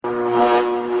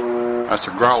That's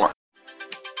a growler.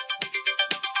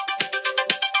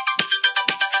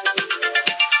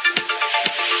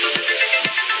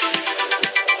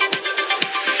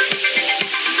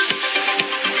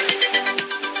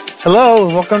 Hello,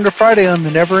 and welcome to Friday on the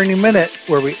NeverEnding Minute,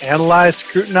 where we analyze,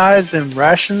 scrutinize, and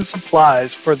ration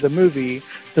supplies for the movie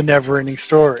The NeverEnding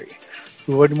Story.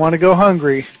 Who wouldn't want to go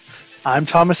hungry? I'm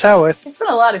Thomas Howarth. It's been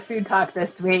a lot of food talk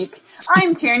this week.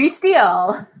 I'm Tierney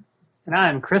Steele. And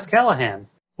I'm Chris Callaghan.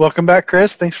 Welcome back,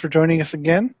 Chris. Thanks for joining us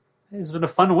again. It's been a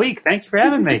fun week. Thank you for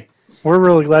having me. We're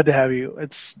really glad to have you.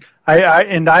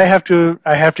 I have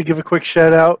to give a quick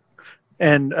shout out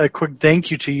and a quick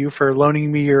thank you to you for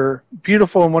loaning me your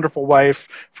beautiful and wonderful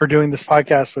wife for doing this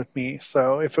podcast with me.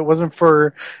 So if it wasn't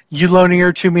for you loaning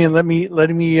her to me and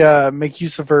letting me make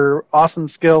use of her awesome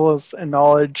skills and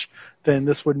knowledge, then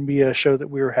this wouldn't be a show that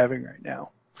we were having right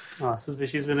now. Oh,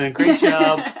 she's been doing a great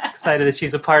job. Excited that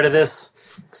she's a part of this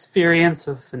experience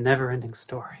of the NeverEnding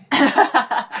Story.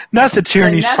 Not the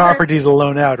Tierney's property to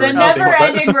loan out. The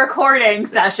never-ending recording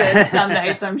session some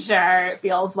nights, I'm sure it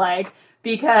feels like.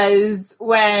 Because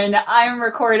when I'm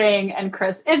recording and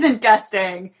Chris isn't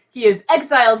guesting, he is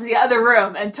exiled to the other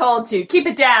room and told to keep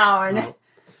it down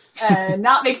and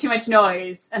not make too much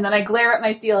noise. And then I glare at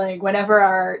my ceiling whenever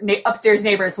our upstairs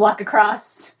neighbors walk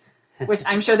across, which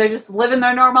I'm sure they're just living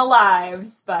their normal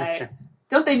lives, but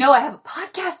don't they know I have a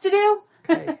podcast to do?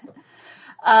 Okay.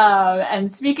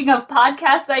 And speaking of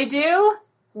podcasts I do,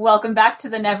 welcome back to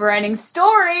the NeverEnding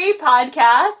Story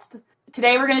podcast.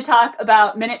 Today we're going to talk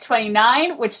about minute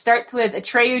 29, which starts with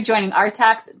Atreyu joining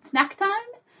Artax at snack time,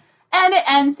 and it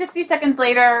ends 60 seconds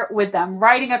later with them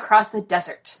riding across the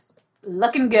desert.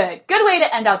 Looking good. Good way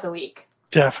to end out the week.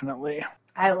 Definitely.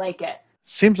 I like it.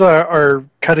 Seems our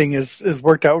cutting is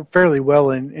worked out fairly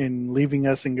well in leaving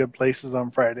us in good places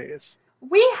on Fridays.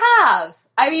 We have.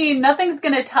 I mean, nothing's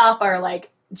going to top our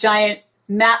giant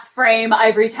matte frame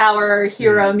ivory tower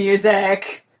hero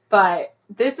music, but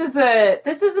this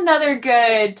is another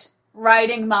good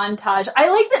riding montage. I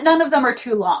like that none of them are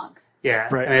too long. Yeah,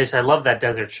 right. I love that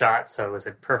desert shot, so it was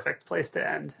a perfect place to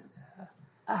end.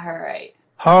 All right.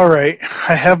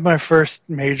 I have my first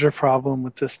major problem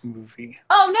with this movie.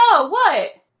 Oh no,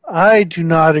 what? I do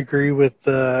not agree with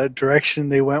the direction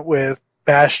they went with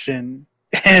Bastion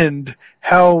and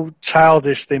how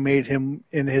childish they made him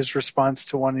in his response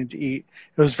to wanting to eat.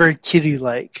 It was very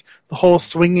kiddie-like. The whole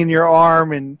swinging your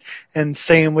arm and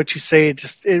saying what you say,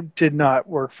 it did not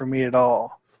work for me at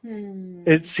all.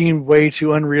 It seemed way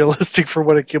too unrealistic for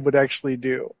what a kid would actually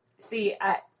do. See,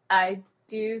 I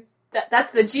do...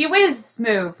 That's the Gee Whiz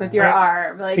move with your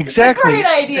arm. Exactly. It's a great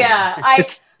idea.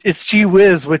 It's Gee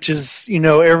Whiz, which is,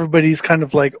 everybody's kind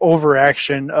of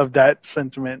overaction of that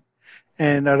sentiment.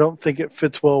 And I don't think it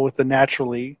fits well with the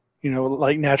naturally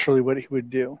what he would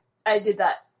do. I did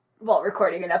that while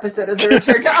recording an episode of the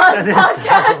Return to Oz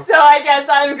podcast, so I guess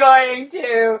I'm going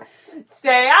to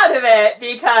stay out of it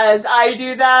because I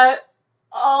do that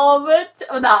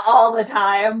not all the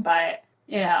time, but,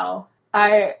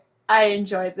 I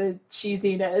enjoy the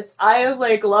cheesiness. I,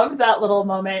 love that little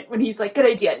moment when he's like, good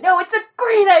idea. No, it's a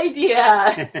great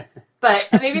idea. But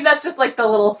maybe that's just, the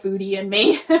little foodie in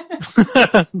me.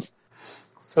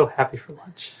 So happy for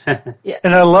lunch. Yeah.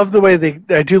 And I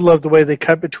do love the way they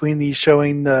cut between these,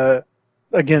 showing the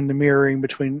mirroring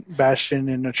between Bastion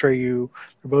and Atreyu.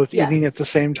 They're both eating at the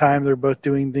same time. They're both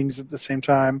doing things at the same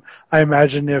time. I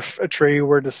imagine if Atreyu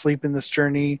were to sleep in this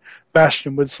journey,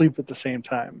 Bastion would sleep at the same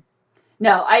time.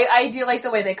 No, I do like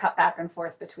the way they cut back and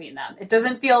forth between them. It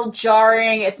doesn't feel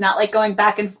jarring. It's not like going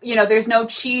back and, there's no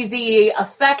cheesy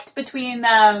effect between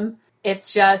them.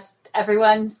 It's just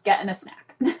everyone's getting a snack.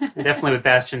 And definitely with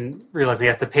Bastion realizing he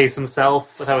has to pace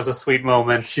himself. That was a sweet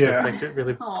moment. Yeah. It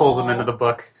really pulls him into the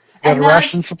book. Got to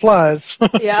ration supplies.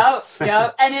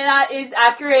 Yep. And that is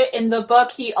accurate. In the book,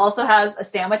 he also has a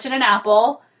sandwich and an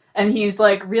apple. And he's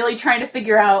really trying to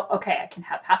figure out, okay, I can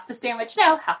have half the sandwich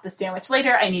now, half the sandwich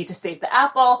later. I need to save the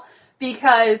apple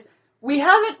because we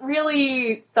haven't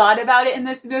really thought about it in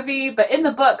this movie. But in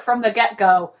the book, from the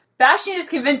get-go, Bastion is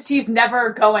convinced he's never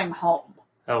going home.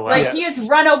 Oh, wow. He has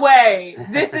run away.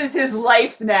 This is his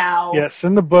life now. Yes,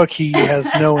 in the book, he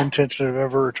has no intention of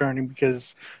ever returning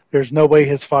because there's no way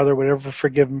his father would ever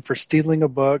forgive him for stealing a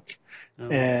book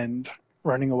and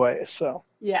running away. So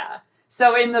yeah.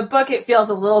 So in the book, it feels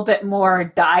a little bit more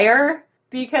dire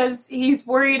because he's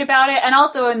worried about it. And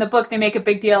also in the book, they make a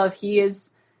big deal of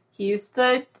he's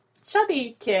the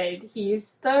chubby kid.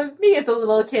 He's me as a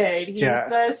little kid. He's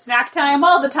the snack time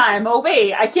all the time. Oh,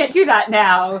 wait, I can't do that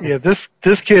now. Yeah, this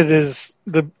kid is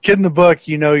the kid in the book.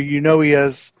 He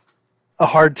has a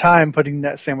hard time putting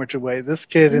that sandwich away. This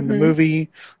kid in the movie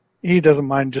he doesn't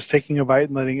mind just taking a bite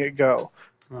and letting it go.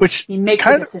 Which he makes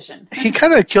a decision. He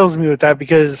kind of kills me with that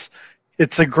because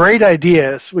it's a great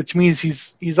idea, which means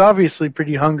he's obviously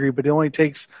pretty hungry, but he only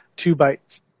takes 2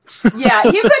 bites. Yeah,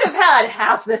 he could have had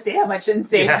half the sandwich and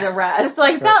saved the rest.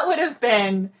 Like, that would have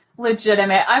been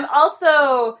legitimate.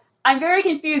 I'm very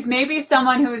confused. Maybe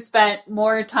someone who spent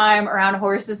more time around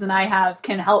horses than I have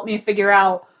can help me figure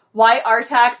out why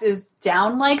Artax is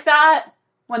down like that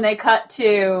when they cut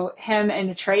to him and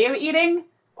Atreyu eating.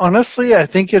 Honestly, I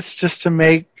think it's just to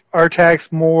make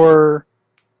Artax more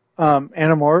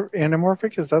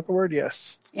anamorphic. Is that the word?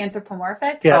 Yes.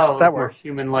 Anthropomorphic? Yes, that more word.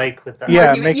 human-like with that.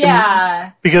 Yeah,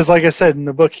 him, because like I said, in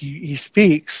the book, he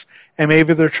speaks, and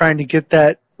maybe they're trying to get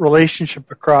that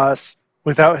relationship across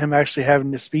without him actually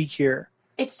having to speak here.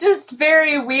 It's just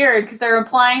very weird, because they're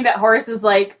implying that horses,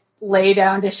 like, lay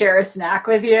down to share a snack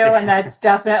with you, and that's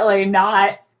definitely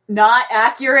not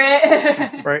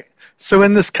accurate. Right. So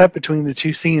in this cut between the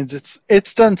 2 scenes,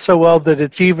 it's done so well that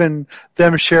it's even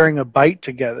them sharing a bite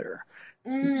together.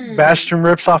 Bastion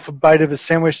rips off a bite of his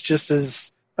sandwich just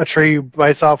as Atreyu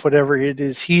bites off whatever it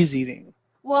is he's eating.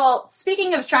 Well,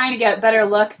 speaking of trying to get better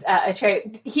looks at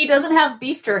Atreyu, he doesn't have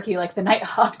beef jerky like the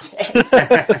Nighthawk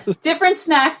did. Different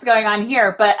snacks going on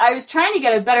here, but I was trying to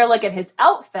get a better look at his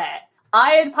outfit.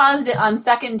 I had paused it on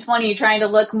second 20 trying to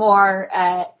look more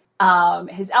at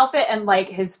his outfit and like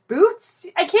his boots.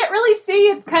 I can't really see.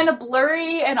 It's kind of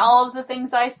blurry in all of the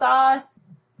things I saw,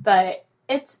 but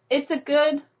it's a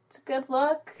good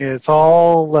look. Yeah, it's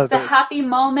all leather. It's a happy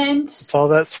moment. It's all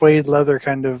that suede leather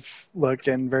kind of look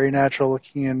and very natural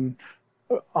looking and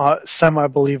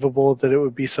semi-believable that it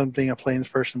would be something a plains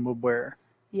person would wear.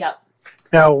 Yep.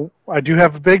 Now, I do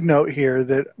have a big note here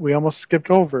that we almost skipped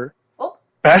over. Oh.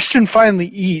 Bastion finally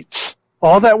eats.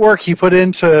 All that work he put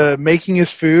into making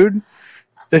his food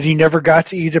that he never got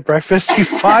to eat at breakfast, he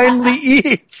finally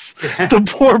eats. The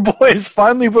poor boy has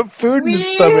finally put food in his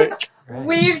stomach.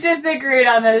 We've disagreed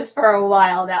on this for a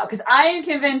while now, because I am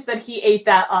convinced that he ate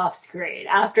that off screen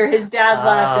after his dad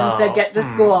left and said, get to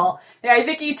school. Yeah, I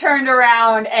think he turned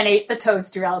around and ate the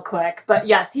toast real quick. But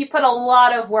yes, he put a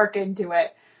lot of work into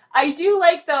it. I do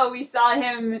like, though, we saw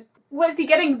him, was he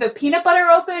getting the peanut butter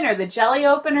open or the jelly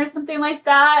open or something like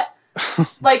that?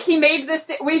 Like, he made this,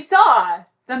 we saw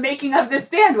the making of this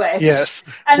sandwich. Yes.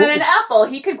 And then an apple.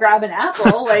 He could grab an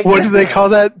apple. Like, what do they call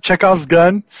that? Chekhov's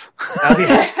gun? Oh,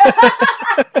 yeah.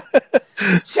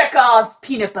 Chekhov's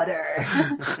peanut butter.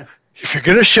 If you're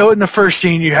going to show it in the first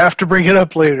scene, you have to bring it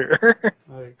up later.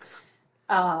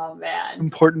 Oh, man.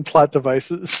 Important plot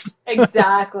devices.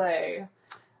 Exactly. I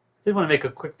did want to make a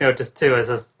quick note just too,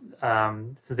 since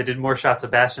they did more shots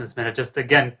of Bastion this minute, just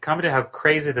again, commenting how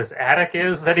crazy this attic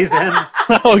is that he's in.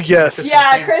 Oh, yes.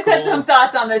 Yeah, Chris had some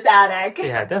thoughts on this attic.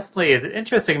 Yeah, definitely. It's an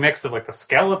interesting mix of like the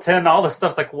skeleton, all this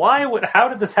stuff. Like, how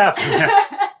did this happen?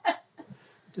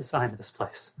 Design of this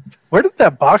place. Where did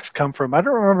that box come from? I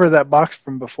don't remember that box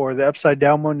from before. The upside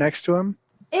down one next to him?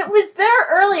 It was there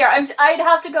earlier. I'd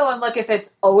have to go and look if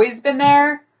it's always been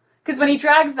there. Because when he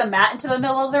drags the mat into the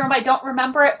middle of the room, I don't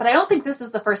remember it, but I don't think this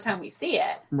is the first time we see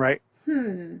it. Right. I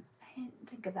didn't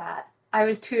think of that. I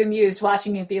was too amused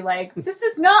watching it be like, this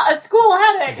is not a school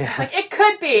attic. Yeah. It's like, it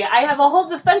could be. I have a whole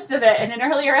defense of it in an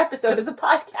earlier episode of the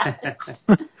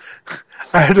podcast.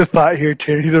 I had a thought here,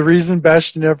 Tierney. The reason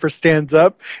Bastion never stands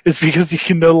up is because he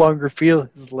can no longer feel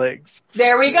his legs.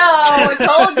 There we go.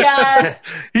 Told ya.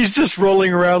 He's just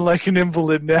rolling around like an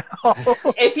invalid now.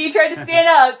 If he tried to stand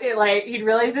up, he'd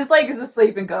realize his leg is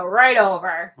asleep and go right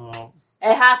over. Oh.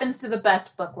 It happens to the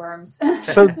best bookworms.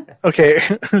 So, okay,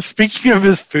 speaking of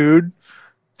his food,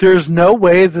 there's no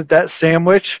way that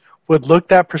sandwich would look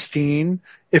that pristine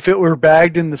if it were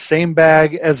bagged in the same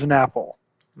bag as an apple.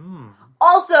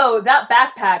 Also, that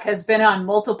backpack has been on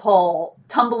multiple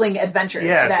tumbling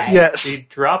adventures today. Yes. Did he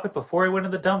drop it before he went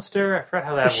in the dumpster? I forgot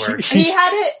how that worked. He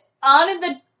had it on in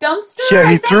the dumpster? Yeah,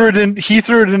 he threw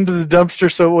it into the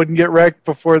dumpster so it wouldn't get wrecked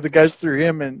before the guys threw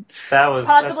him in. That was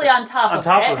possibly on top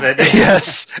of it.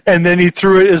 Yes, and then he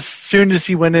threw it as soon as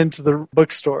he went into the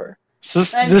bookstore. So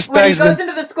this when he goes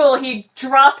into the school, he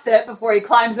drops it before he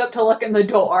climbs up to look in the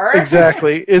door.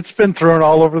 Exactly. It's been thrown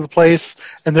all over the place,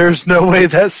 and there's no way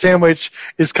that sandwich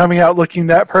is coming out looking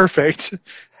that perfect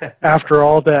after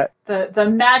all that. The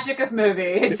magic of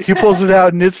movies. He pulls it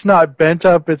out, and it's not bent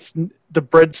up. The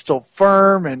bread's still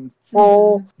firm and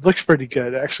full. Mm-hmm. Looks pretty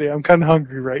good, actually. I'm kind of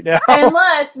hungry right now.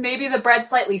 Unless maybe the bread's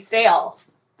slightly stale.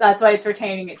 That's why it's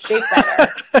retaining its shape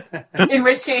better. In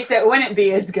which case, it wouldn't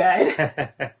be as good.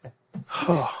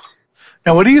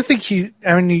 Now, what do you think you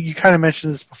kind of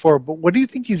mentioned this before, but what do you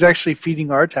think he's actually feeding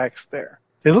Artax there?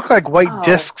 They look like white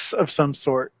discs of some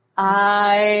sort.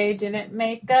 I didn't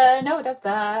make a note of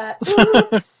that.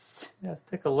 Oops. Yeah, let's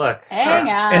take a look. Hang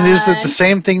on. And is it the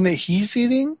same thing that he's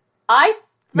eating?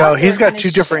 No, he's got two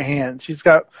different hands. He's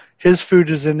got his food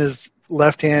is in his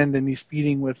left hand and he's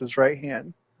feeding with his right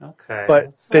hand. Okay.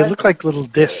 But they look like little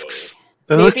discs.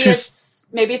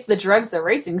 Maybe it's the drugs the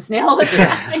racing snail was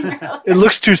grabbing. It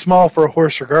looks too small for a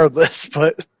horse regardless,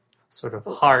 but sort of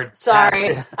hard.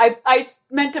 Sorry. I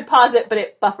meant to pause it, but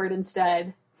it buffered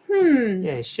instead.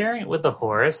 Yeah, he's sharing it with the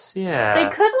horse. Yeah. They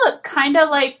could look kind of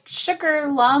like sugar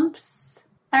lumps.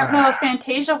 I don't know if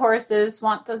Fantasia horses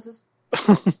want those.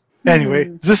 Anyway,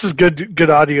 this is good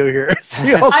audio here.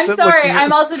 I'm sorry.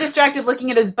 I'm also distracted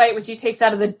looking at his bite, which he takes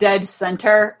out of the dead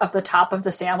center of the top of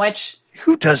the sandwich.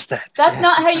 Who does that? That's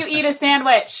not how you eat a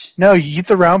sandwich. No, you eat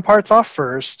the round parts off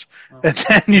first, and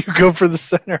then you go for the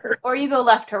center. Or you go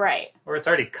left to right. Or it's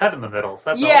already cut in the middle,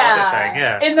 so that's a whole other thing.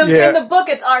 Yeah. In the book,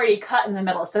 it's already cut in the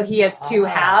middle, so he has two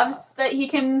halves that he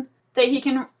can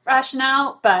ration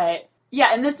out. But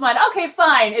yeah, in this one, okay,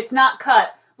 fine, it's not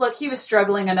cut. Look, he was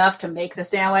struggling enough to make the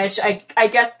sandwich. I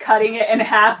guess cutting it in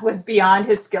half was beyond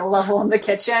his skill level in the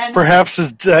kitchen. Perhaps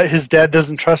his dad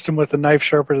doesn't trust him with a knife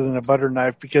sharper than a butter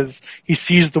knife because he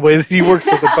sees the way that he works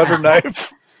with a butter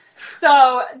knife.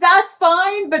 So that's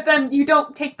fine, but then you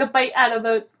don't take the bite out of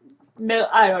the middle.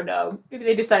 I don't know. Maybe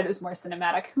they decided it was more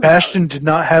cinematic. Bastion did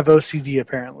not have OCD,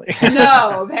 apparently.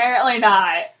 No, apparently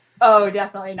not. Oh,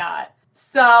 definitely not.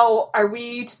 So, are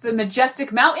we to the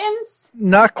Majestic Mountains?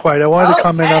 Not quite. I wanted to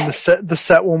comment on the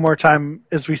set one more time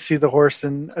as we see the horse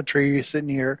and a tree sitting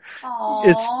here. Aww.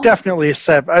 It's definitely a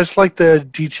set. I just like the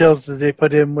details that they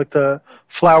put in with the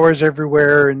flowers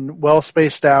everywhere and well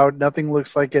spaced out. Nothing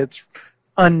looks like it's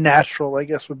unnatural, I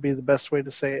guess would be the best way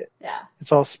to say it. Yeah.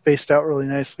 It's all spaced out really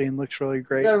nicely and looks really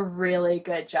great. It's a really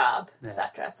good job,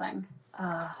 set dressing.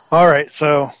 All right,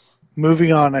 so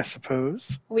moving on, I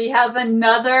suppose. We have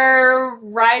another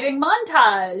riding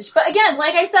montage. But again,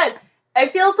 like I said, it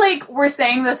feels like we're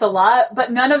saying this a lot,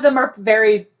 but none of them are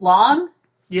very long.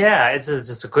 Yeah, it's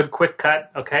just a good quick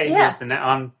cut. Okay, yeah.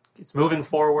 Here's it's moving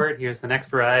forward. Here's the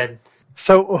next ride.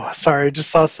 So, sorry, I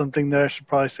just saw something that I should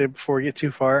probably say before we get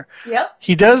too far. Yep.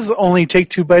 He does only take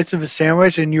 2 bites of his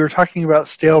sandwich, and you were talking about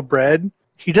stale bread.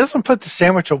 He doesn't put the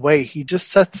sandwich away. He just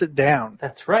sets it down.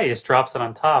 That's right. He just drops it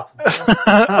on top.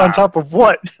 On top of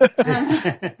what?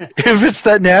 If it's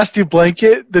that nasty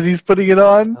blanket that he's putting it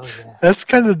on, that's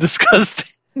kind of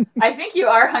disgusting. I think you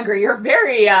are hungry. You're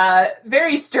very,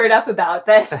 very stirred up about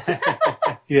this.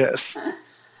 Yes.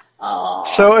 Aww.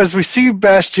 So as we see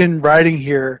Bastion riding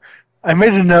here, I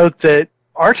made a note that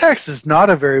Artax is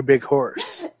not a very big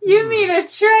horse. You mean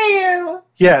Atreyu?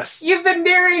 Yes. You've been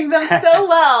mirroring them so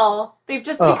well. They've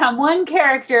just become one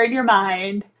character in your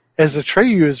mind. As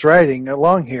Atreyu is riding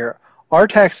along here,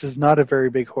 Artax is not a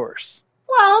very big horse.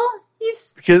 Well,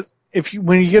 he's... Because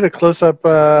when you get a close-up,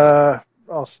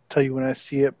 I'll tell you when I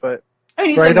see it, but... I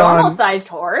mean, he's a normal-sized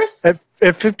horse.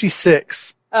 At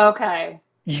 56, okay,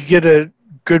 you get a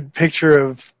good picture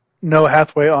of Noah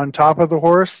Hathaway on top of the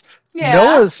horse. Yeah.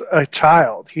 Noah's a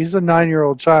child. He's a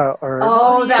 9-year-old child or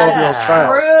 12-year-old child.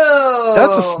 True.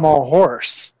 That's a small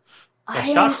horse.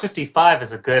 Shot 55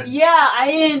 is a good... Yeah, I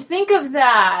didn't think of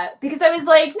that. Because I was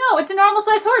like, no, it's a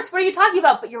normal-sized horse. What are you talking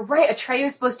about? But you're right,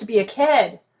 Atreyu's supposed to be a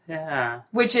kid. Yeah.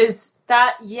 Which is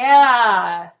that,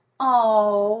 yeah.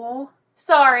 Oh,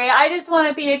 sorry, I just want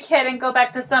to be a kid and go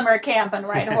back to summer camp and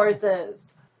ride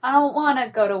horses. I don't want to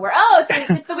go to work. Oh,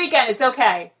 it's the weekend. It's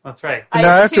okay. That's right. I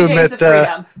have 2 days of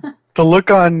freedom. The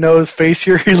look on Noah's face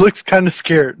here, he looks kind of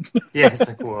scared. Yeah, it's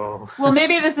like, whoa. Well,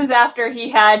 maybe this is after he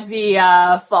had the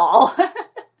fall.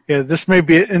 Yeah, this may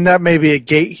be, and that may be a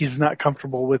gait he's not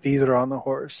comfortable with either on the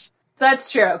horse.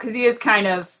 That's true, because he is kind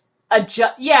of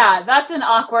yeah, that's an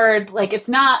awkward, like, it's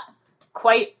not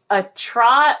quite a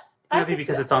trot. Maybe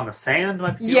because it's on the sand?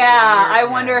 Yeah, I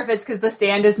wonder if it's because the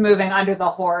sand is moving under the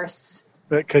horse.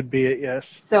 That could be it, yes.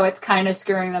 So it's kind of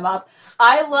screwing them up.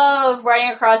 I love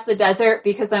riding across the desert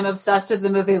because I'm obsessed with the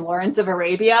movie Lawrence of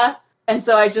Arabia. And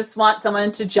so I just want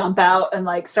someone to jump out and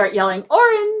like start yelling,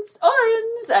 "Orange,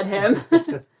 orange" at him.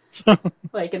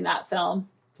 Like in that film.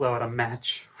 Blow out a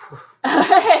match.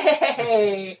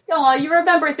 Hey! Oh, you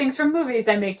remember things from movies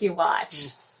I make you watch.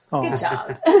 Yes. Good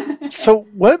job. So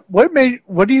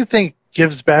what do you think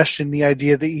gives Bastion the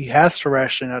idea that he has to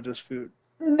ration out his food?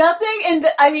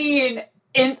 Nothing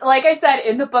like I said,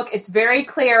 in the book, it's very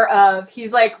clear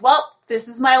he's like, well, this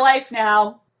is my life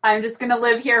now. I'm just going to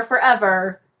live here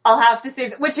forever. I'll have to say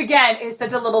that, which again is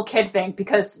such a little kid thing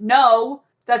because no,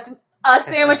 that's a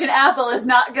sandwich and apple is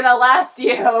not going to last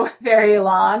you very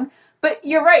long. But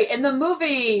you're right. In the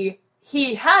movie,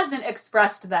 he hasn't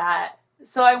expressed that.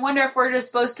 So I wonder if we're just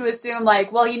supposed to assume,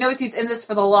 like, well, he knows he's in this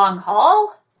for the long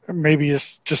haul? Or maybe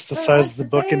it's just the So size of what's the to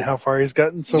book and say? how far he's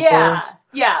gotten so Yeah. far.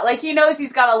 Yeah, like he knows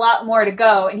he's got a lot more to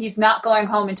go, and he's not going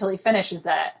home until he finishes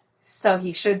it. So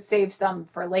he should save some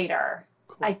for later.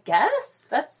 Cool. I guess?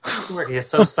 That's weird. He is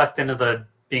so sucked into the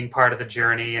being part of the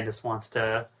journey and just wants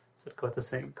to sort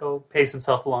of go pace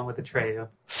himself along with Atreyu.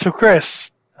 So,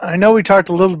 Chris, I know we talked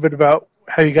a little bit about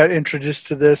how you got introduced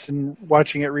to this and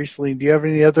watching it recently. Do you have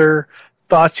any other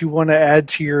thoughts you want to add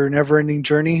to your never-ending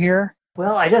journey here?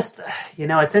 Well, I just,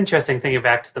 it's interesting thinking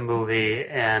back to the movie,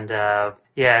 and I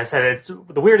said it's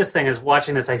the weirdest thing is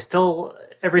watching this. I still,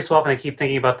 every so often, I keep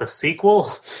thinking about the sequel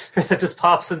that just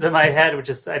pops into my head, which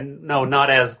is, I know, not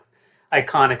as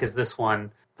iconic as this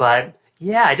one, but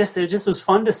yeah, it just was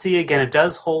fun to see again. It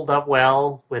does hold up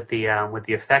well with the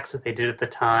effects that they did at the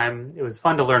time. It was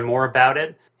fun to learn more about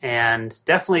it, and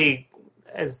definitely.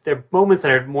 As there are moments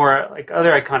that are more like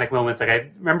other iconic moments, like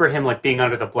I remember him like being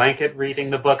under the blanket reading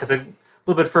the book as a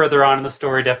little bit further on in the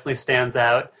story definitely stands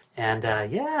out. And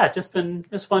just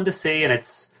fun to see, and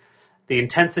it's the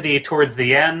intensity towards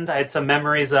the end. I had some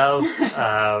memories of,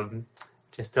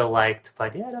 just still liked,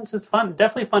 but yeah, it was just fun.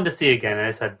 Definitely fun to see again. And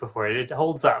I said before, it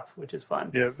holds up, which is fun.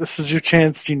 Yeah, this is your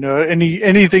chance.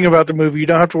 Anything about the movie. You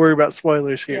don't have to worry about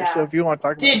spoilers here. Yeah. So if you want to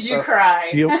talk, did you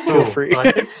cry? Feel free.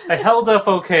 I held up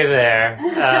okay there.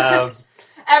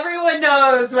 Everyone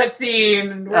knows what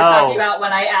scene we're talking about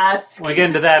when I ask. When we get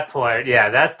into that point, yeah,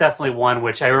 that's definitely one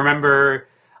which I remember.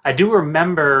 I do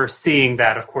remember seeing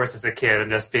that, of course, as a kid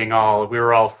and just being we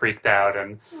were all freaked out.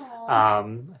 And I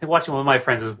think watching one of my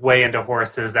friends was way into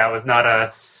horses. That was not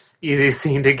a easy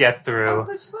scene to get through. Oh,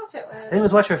 who'd you watch it with? I think I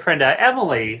was watching my friend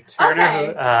Emily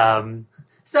Turner. Okay.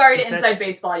 Sorry to inside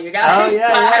baseball, you guys. Oh, yeah,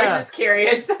 but yeah. I was just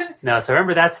curious. No, so I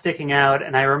remember that sticking out.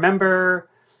 And I remember,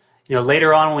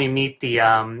 later on when we meet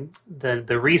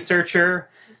the researcher,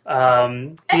 he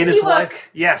and his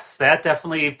wife. Yes, that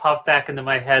definitely popped back into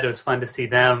my head. It was fun to see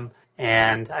them.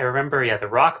 And I remember, the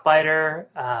rock biter.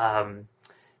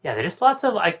 There's just lots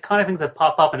of iconic things that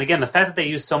pop up. And again, the fact that they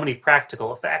use so many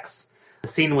practical effects. The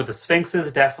scene with the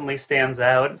Sphinxes definitely stands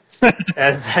out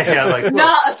as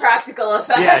not a practical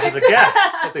effect. Yeah, she's like,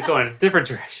 I have to go in a different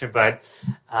direction. But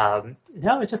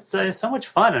it's just so much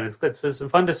fun. And it's been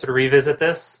fun to sort of revisit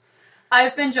this.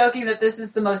 I've been joking that this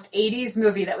is the most 80s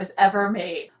movie that was ever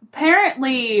made.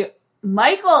 Apparently,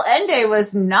 Michael Ende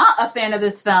was not a fan of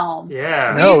this film.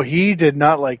 Yeah. No, he did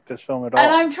not like this film at all.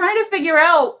 And I'm trying to figure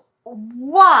out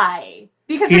why.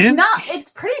 Because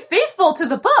it's pretty faithful to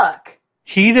the book.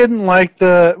 He didn't like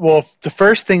the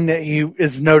first thing that he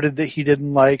is noted that he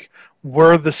didn't like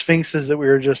were the Sphinxes that we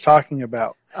were just talking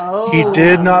about. Oh. He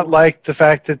did not like the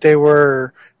fact that they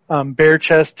were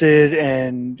bare-chested,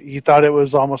 and he thought it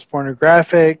was almost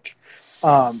pornographic.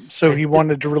 So he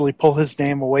wanted to really pull his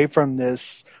name away from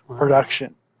this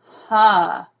production.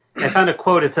 Huh. I found a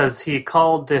quote. It says he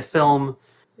called the film,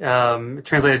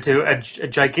 translated to, a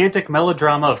gigantic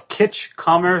melodrama of kitsch,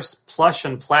 commerce, plush,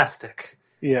 and plastic.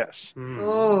 Yes.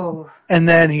 Oh. And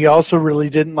then he also really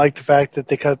didn't like the fact that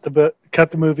they cut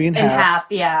the movie in half. In half,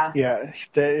 yeah. Yeah,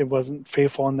 that it wasn't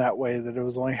faithful in that way, that it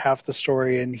was only half the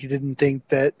story, and he didn't think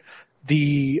that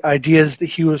the ideas that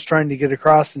he was trying to get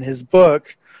across in his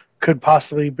book could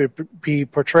possibly be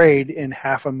portrayed in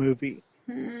half a movie.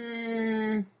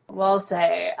 We'll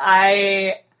say,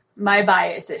 my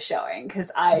bias is showing,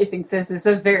 because I think this is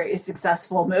a very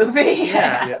successall movie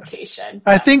adaptation. Yes.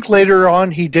 I think later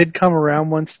on he did come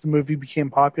around once the movie became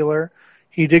popular.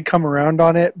 He did come around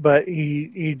on it, but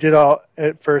he did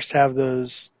at first have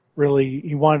those really...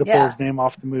 He wanted to pull his name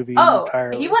off the movie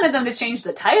entirely. He wanted them to change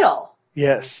the title.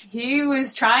 Yes. He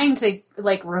was trying to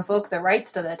revoke the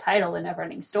rights to the title, The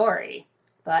NeverEnding Story.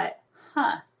 But,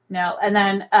 no. And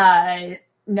then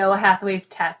Noah Hathaway's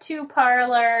tattoo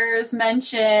parlors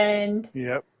mentioned.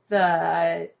 Yep.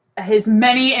 His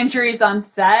many injuries on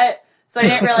set. So I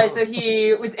didn't realize that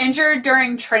he was injured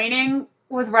during training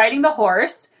with riding the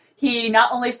horse. He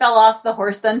not only fell off the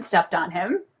horse, then stepped on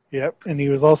him. Yep, and he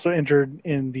was also injured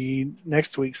in the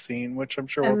next week's scene, which I'm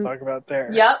sure we'll talk about there.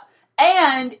 Yep,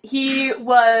 and he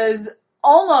was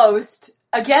almost,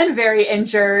 again, very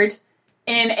injured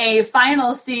in a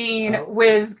final scene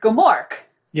with Gamork.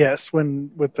 Yes,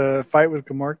 with the fight with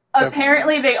Gamork.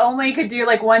 Apparently, they only could do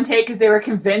one take because they were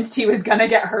convinced he was going to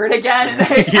get hurt again, and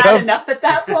they had enough at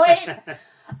that point.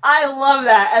 I love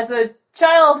that. As a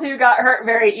child who got hurt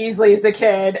very easily as a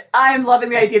kid, I'm loving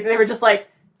the idea that they were just like,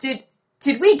 did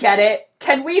we get it?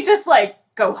 Can we just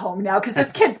go home now? Because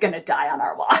this kid's going to die on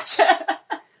our watch.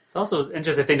 It's also an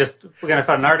interesting thing. We're going to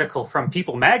find an article from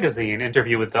People Magazine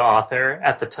interview with the author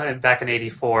at the time back in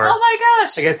 '84. Oh my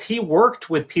gosh! I guess he worked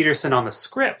with Peterson on the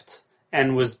script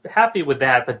and was happy with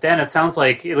that. But then it sounds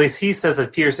like, at least he says,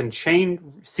 that Peterson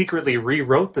secretly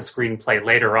rewrote the screenplay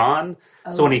later on.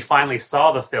 Oh. So when he finally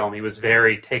saw the film, he was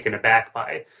very taken aback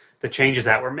by the changes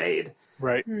that were made.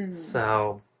 Right.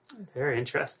 So very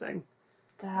interesting.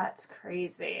 That's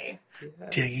crazy. Yeah.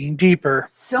 Digging deeper.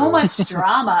 So much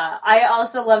drama. I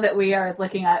also love that we are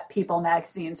looking at People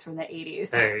magazines from the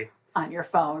 80s on your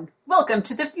phone. Welcome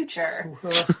to the future.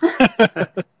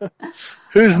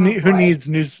 Who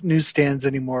needs newsstands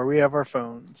anymore? We have our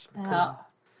phones.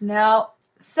 No.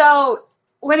 So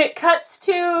when it cuts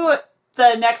to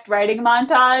the next writing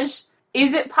montage,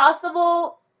 is it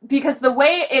possible, because the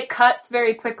way it cuts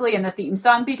very quickly and the theme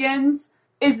song begins,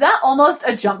 is that almost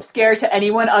a jump scare to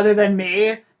anyone other than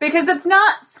me? Because it's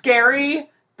not scary,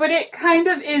 but it kind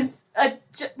of is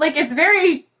it's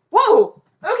very, whoa,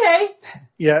 okay.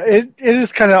 Yeah, it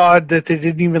is kind of odd that they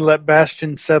didn't even let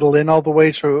Bastian settle in all the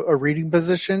way to a reading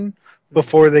position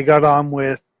before they got on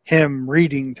with him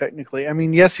reading, technically. I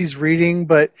mean, yes, he's reading,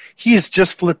 but he's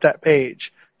just flipped that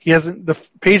page. The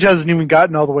page hasn't even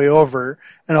gotten all the way over,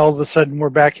 and all of a sudden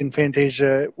we're back in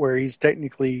Fantasia where he's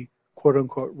technically, quote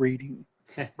unquote, reading.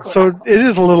 So it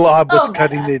is a little odd with the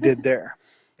cutting they did there.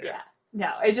 Yeah.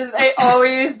 No, it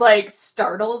always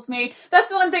startles me.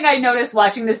 That's one thing I noticed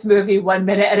watching this movie 1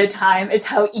 minute at a time, is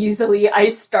how easily I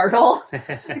startle.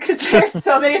 Because there's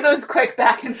so many of those quick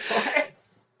back and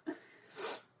forths.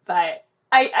 But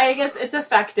I guess it's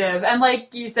effective. And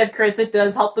like you said, Chris, it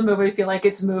does help the movie feel like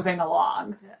it's moving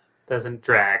along. Yeah. It doesn't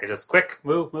drag. It's just quick,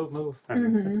 move. I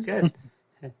mean, that's good.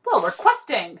 Well, we're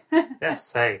questing.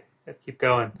 Yes, hey, keep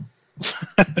going.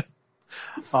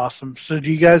 Awesome. So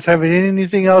do you guys have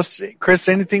anything else, Chris,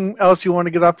 anything else you want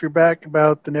to get off your back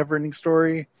about the NeverEnding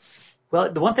Story?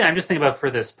 Well, the one thing I'm just thinking about for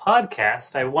this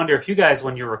podcast, I wonder if you guys,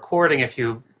 when you're recording, if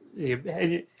you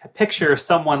picture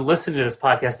someone listening to this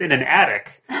podcast in an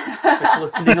attic,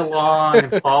 listening along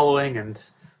and following, and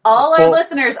all our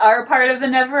listeners are part of the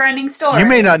NeverEnding Story. You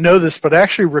may not know this, but I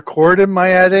actually record in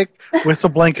my attic with a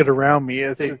blanket around me.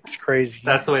 It's crazy.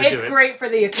 That's the way to do it. It's great for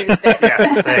the acoustics.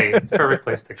 Yes, it's a perfect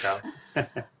place to go.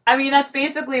 I mean, that's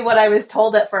basically what I was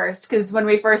told at first, because when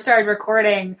we first started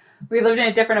recording, we lived in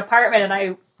a different apartment, and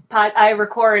I thought I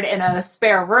record in a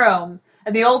spare room.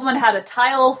 And the old one had a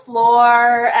tile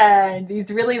floor and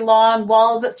these really long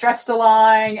walls that stretched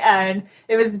along, and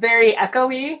it was very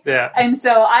echoey. Yeah. And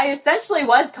so I essentially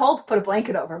was told to put a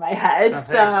blanket over my head,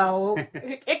 so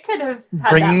it could have had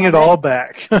bringing it all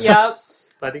back. Yep.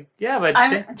 But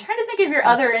I'm trying to think of your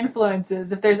other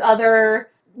influences, if there's other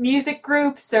music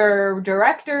groups or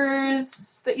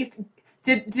directors that you...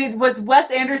 Was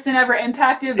Wes Anderson ever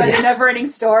impacted by the NeverEnding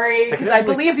Story? Because I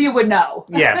believe you would know.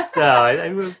 Yes, I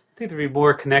would think there'd be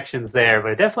more connections there,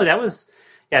 but definitely that was,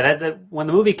 that when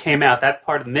the movie came out, that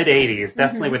part of the mid-'80s,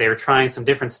 definitely where they were trying some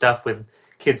different stuff with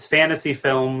kids' fantasy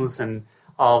films and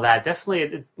all that.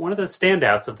 Definitely one of the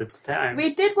standouts of its time.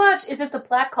 We did watch, is it The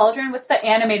Black Cauldron? What's the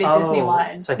animated Disney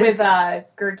one? So with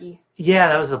Gurgi. Yeah,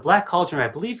 that was The Black Cauldron, I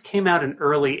believe came out in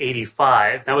early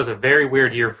 '85. That was a very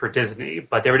weird year for Disney,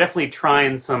 but they were definitely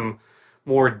trying some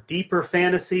more deeper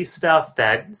fantasy stuff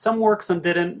that some worked, some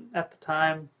didn't at the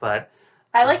time, but...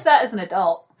 I liked that as an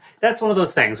adult. That's one of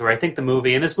those things where I think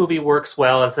this movie works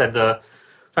well. As I said,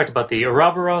 talked about the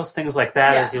Ouroboros, things like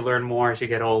that, as you learn more as you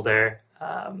get older.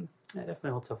 It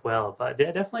definitely holds up well, but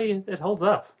definitely it holds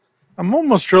up. I'm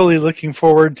almost really looking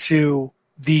forward to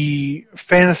the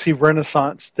fantasy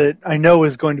renaissance that I know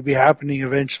is going to be happening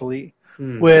eventually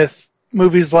with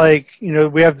movies like,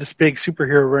 we have this big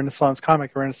superhero renaissance,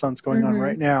 comic renaissance going on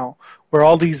right now, where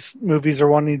all these movies are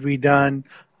wanting to be done.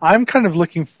 I'm kind of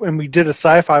looking, and we did a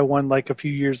sci-fi one like a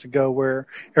few years ago where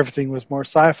everything was more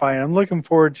sci-fi, and I'm looking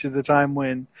forward to the time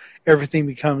when everything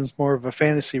becomes more of a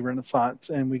fantasy renaissance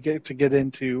and we get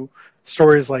into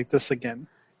stories like this again.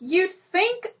 You'd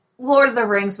think Lord of the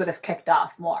Rings would have kicked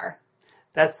off more.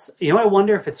 That's, I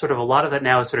wonder if it's sort of a lot of that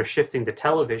now is sort of shifting to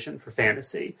television for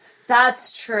fantasy.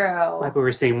 That's true. Like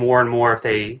we're seeing more and more if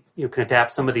they can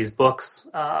adapt some of these books.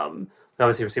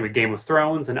 Obviously we're seeing with Game of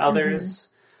Thrones and others.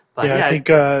 But I think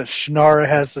Shannara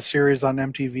has the series on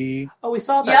MTV. Oh, we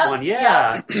saw that one.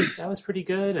 Yeah. That was pretty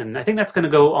good. And I think that's going to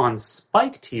go on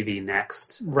Spike TV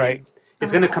next. Right.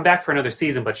 It's going to come back for another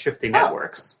season, but shifting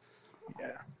networks.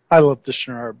 Yeah. I love the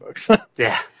Shannara books.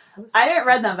 Yeah. I haven't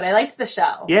read them, but I liked the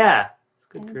show. Yeah. It's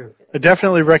a good group. I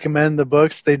definitely recommend the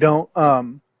books. They don't,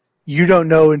 you don't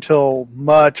know until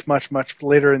much, much, much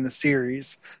later in the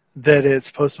series that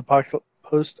it's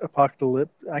post-apocalyptic.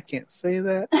 I can't say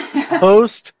that.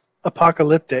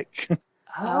 post-apocalyptic.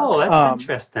 Oh, that's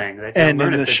interesting. And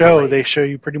in the show, they show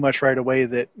you pretty much right away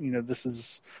that, this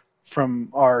is from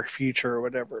our future or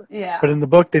whatever. Yeah. But in the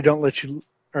book, they don't let you,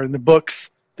 or in the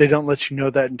books, they don't let you know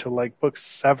that until like book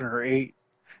 7 or 8.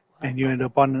 And you end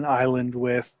up on an island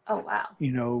with,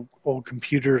 old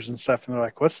computers and stuff. And they're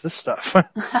like, what's this stuff?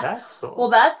 That's cool.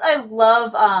 Well, I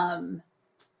love,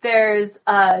 there's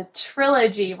a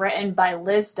trilogy written by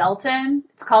Liz Delton.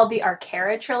 It's called the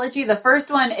Arcara trilogy. The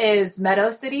first one is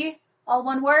Meadow City, all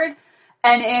one word.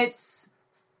 And it's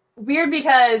weird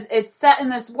because it's set in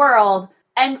this world,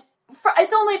 and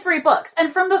it's only 3 books.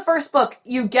 And from the first book,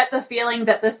 you get the feeling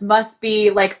that this must be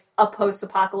like a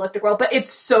post-apocalyptic world, but it's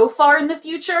so far in the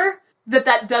future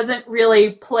that doesn't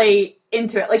really play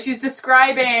into it. Like, she's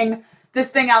describing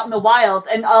this thing out in the wilds,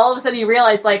 and all of a sudden you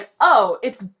realize, like, oh,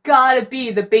 it's gotta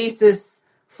be the basis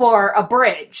for a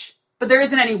bridge. But there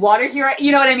isn't any water here,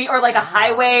 you know what I mean? Or like a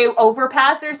highway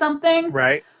overpass or something.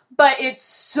 Right. But it's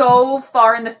so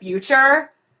far in the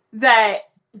future that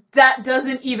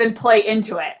doesn't even play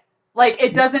into it. Like,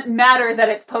 it doesn't matter that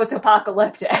it's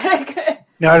post-apocalyptic.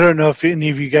 Now, I don't know if any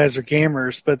of you guys are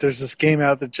gamers, but there's this game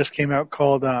out that just came out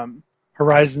called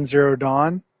Horizon Zero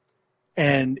Dawn.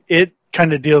 And it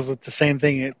kind of deals with the same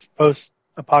thing. It's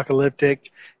post-apocalyptic,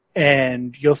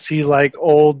 and you'll see like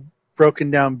old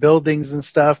broken down buildings and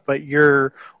stuff, but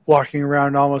you're walking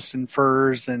around almost in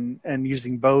furs and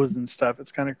using bows and stuff.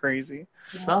 It's kind of crazy.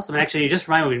 It's awesome. Actually, you just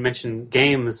reminded me, we mentioned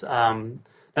games.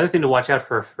 Another thing to watch out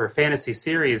for fantasy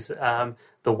series, the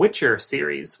Witcher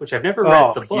series, which I've never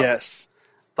read the books. Yes.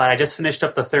 But I just finished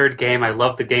up the 3rd game. I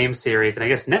love the game series, and I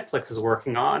guess Netflix is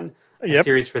working on a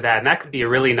series for that. And that could be a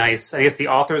really nice, I guess the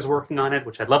author's working on it,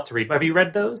 which I'd love to read. Have you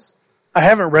read those? I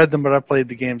haven't read them, but I played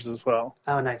the games as well.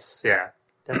 Oh, nice. Yeah.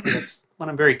 Definitely. That's what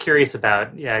I'm very curious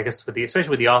about. Yeah, I guess especially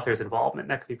with the author's involvement,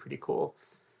 that could be pretty cool.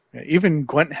 Yeah, even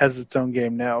Gwent has its own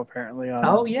game now, apparently.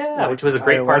 Which was a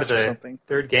great part of the something.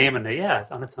 3rd game. And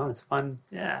on its own, it's fun.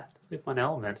 Yeah, it's a fun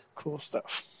element. Cool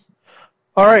stuff.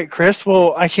 All right, Chris.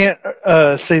 Well, I can't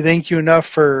say thank you enough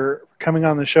for coming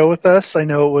on the show with us. I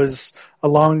know it was a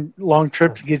long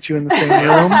trip to get you in the same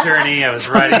room. Journey. I was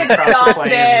riding across the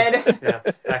plains. Yeah,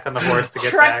 back on the horse to get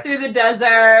Trek back. through the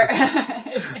desert.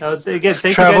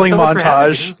 Thank Traveling you guys so much for having me. montage.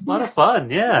 This was a lot of fun.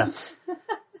 Yeah.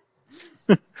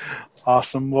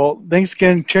 Awesome. Well, thanks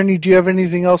again. Cherny, do you have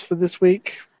anything else for this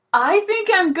week? I think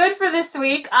I'm good for this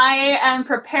week. I am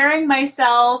preparing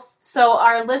myself so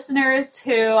our listeners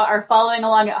who are following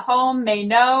along at home may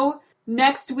know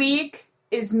next week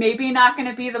is maybe not going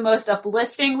to be the most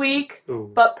uplifting week,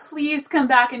 but please come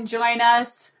back and join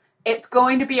us. It's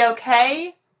going to be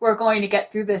okay. We're going to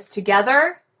get through this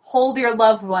together. Hold your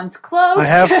loved ones close. I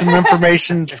have some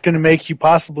information that's going to make you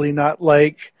possibly not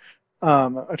like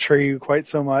Atreyu quite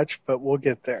so much, but we'll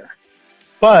get there.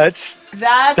 But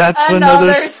that's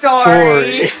another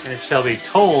story. And it shall be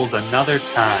told another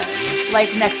time. Like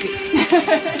next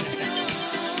week.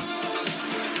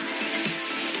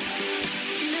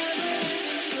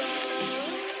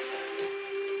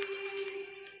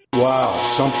 Wow,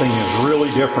 something is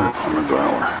really different on the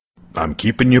growler. I'm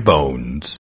keeping your bones.